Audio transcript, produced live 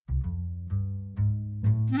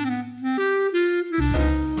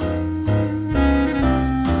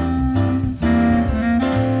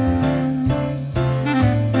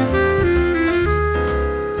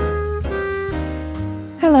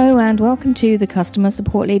Welcome to the Customer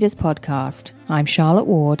Support Leaders Podcast. I'm Charlotte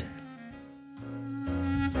Ward.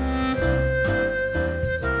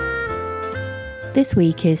 This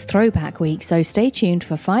week is Throwback Week, so stay tuned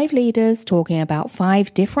for 5 leaders talking about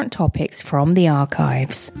 5 different topics from the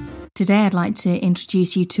archives. Today I'd like to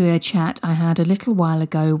introduce you to a chat I had a little while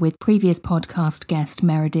ago with previous podcast guest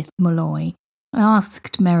Meredith Malloy. I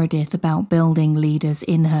asked Meredith about building leaders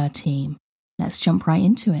in her team. Let's jump right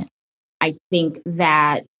into it. I think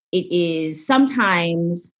that it is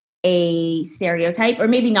sometimes a stereotype, or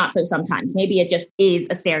maybe not so sometimes. Maybe it just is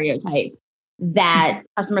a stereotype that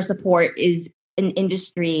customer support is an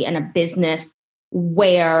industry and a business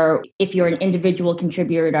where if you're an individual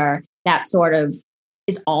contributor, that sort of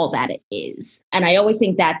is all that it is. And I always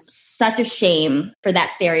think that's such a shame for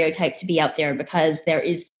that stereotype to be out there, because there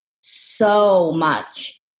is so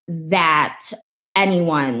much that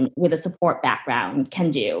anyone with a support background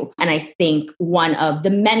can do. And I think one of the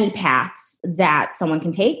many paths that someone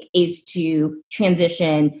can take is to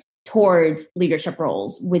transition towards leadership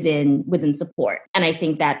roles within support. And I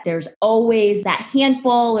think that there's always that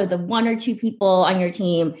handful or the 1 or 2 people on your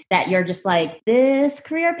team that you're just like, this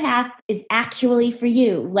career path is actually for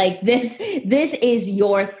you. Like this is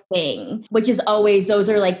your thing, which is always, those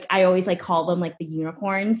are like, I always like call them like the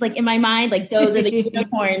unicorns, like in my mind, like those are the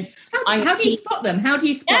unicorns. How do you spot them? How do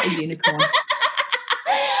you spot a unicorn?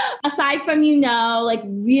 Aside from, like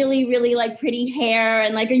really, really like pretty hair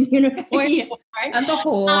and like a unicorn. Yeah. And the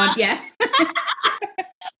horn, yeah.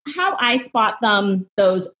 How I spot them,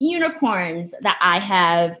 those unicorns that I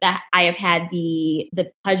have had the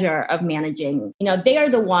pleasure of managing, they are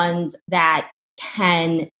the ones that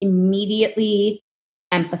can immediately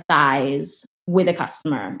empathize with a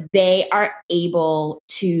customer. They are able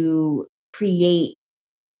to create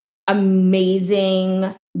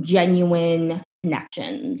amazing, genuine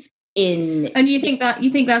connections. And you think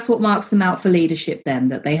that's what marks them out for leadership then,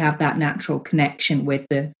 that they have that natural connection with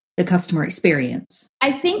the customer experience?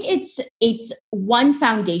 I think it's one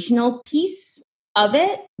foundational piece of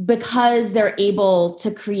it, because they're able to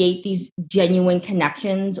create these genuine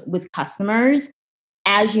connections with customers.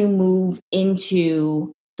 As you move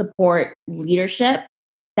into support leadership,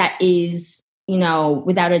 that is,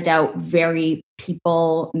 without a doubt, very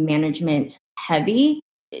people management heavy.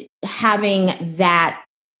 Having that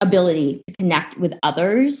ability to connect with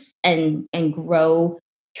others and grow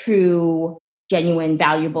true, genuine,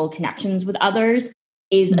 valuable connections with others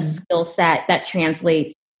is a skill set that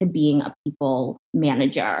translates to being a people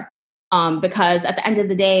manager. Because at the end of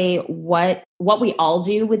the day, what we all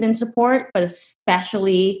do within support, but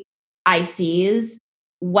especially ICs,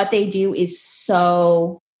 what they do is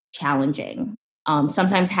so challenging.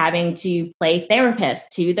 Sometimes having to play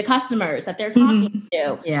therapist to the customers that they're talking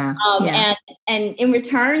to. Yeah. And in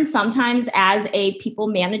return, sometimes as a people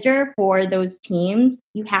manager for those teams,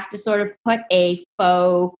 you have to sort of put a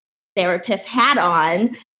faux therapist hat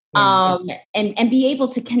on and be able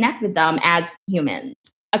to connect with them as humans.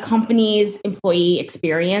 A company's employee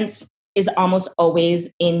experience is almost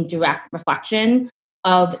always in direct reflection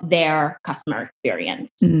of their customer experience.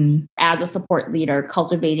 As a support leader,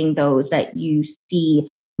 cultivating those that you see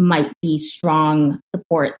might be strong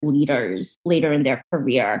support leaders later in their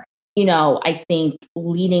career. I think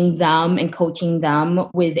leading them and coaching them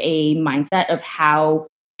with a mindset of how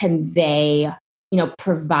can they,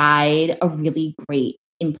 provide a really great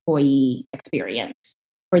employee experience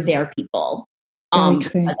for their people. At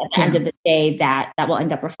the end of the day, that will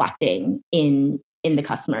end up reflecting in the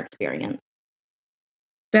customer experience.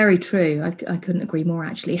 Very true. I couldn't agree more,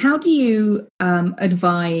 actually. How do you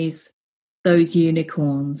advise those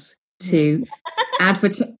unicorns to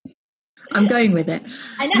advertise? I'm going with it.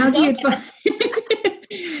 How do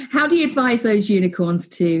you advise those unicorns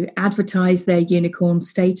to advertise their unicorn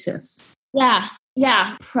status? Yeah.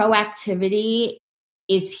 Proactivity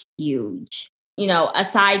is huge.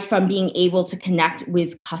 Aside from being able to connect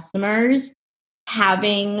with customers,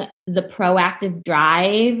 having the proactive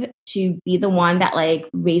drive to be the one that like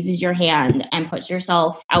raises your hand and puts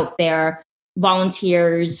yourself out there,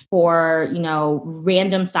 volunteers for,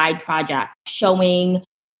 random side projects, showing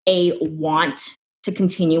a want to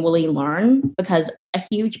continually learn, because a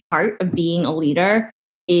huge part of being a leader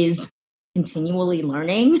is continually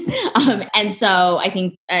learning. And so I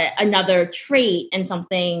think another trait and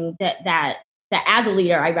something that as a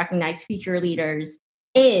leader, I recognize future leaders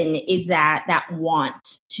in is that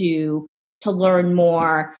want to learn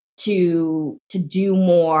more, to do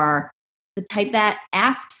more, the type that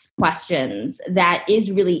asks questions, that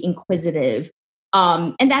is really inquisitive,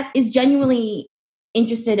 and that is genuinely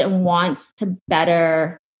interested and wants to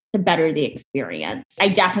better to better the experience. I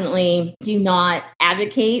definitely do not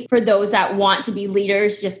advocate for those that want to be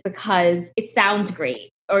leaders just because it sounds great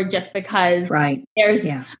or just because there's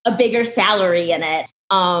a bigger salary in it.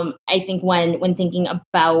 I think when thinking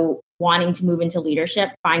about wanting to move into leadership,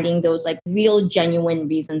 finding those like real genuine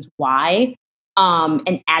reasons why,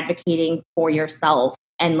 and advocating for yourself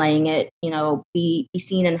and letting it, be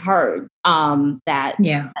seen and heard, that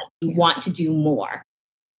you want to do more.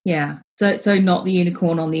 Yeah. So not the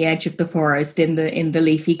unicorn on the edge of the forest in the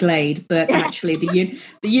leafy glade, but actually the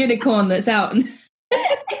unicorn that's out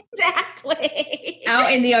exactly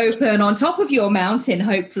out in the open on top of your mountain,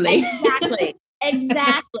 hopefully.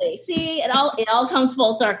 Exactly. See, it all comes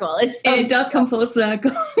full circle. It does come full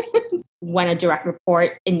circle. When a direct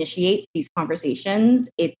report initiates these conversations,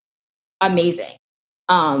 it's amazing.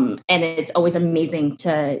 And it's always amazing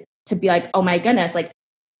to be like, oh my goodness, like,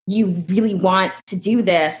 you really want to do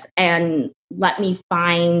this, and let me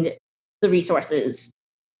find the resources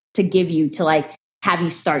to give you to like have you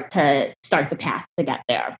start the path to get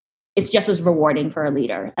there. It's just as rewarding for a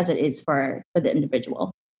leader as it is for the individual.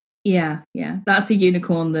 Yeah. That's a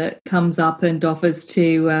unicorn that comes up and offers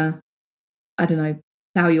to, I don't know,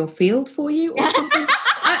 plow your field for you or something.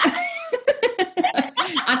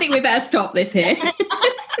 I think we better stop this here.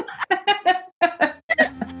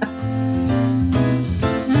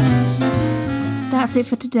 That's it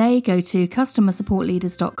for today. Go to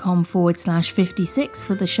customersupportleaders.com/56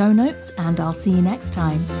 for the show notes, and I'll see you next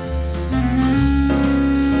time.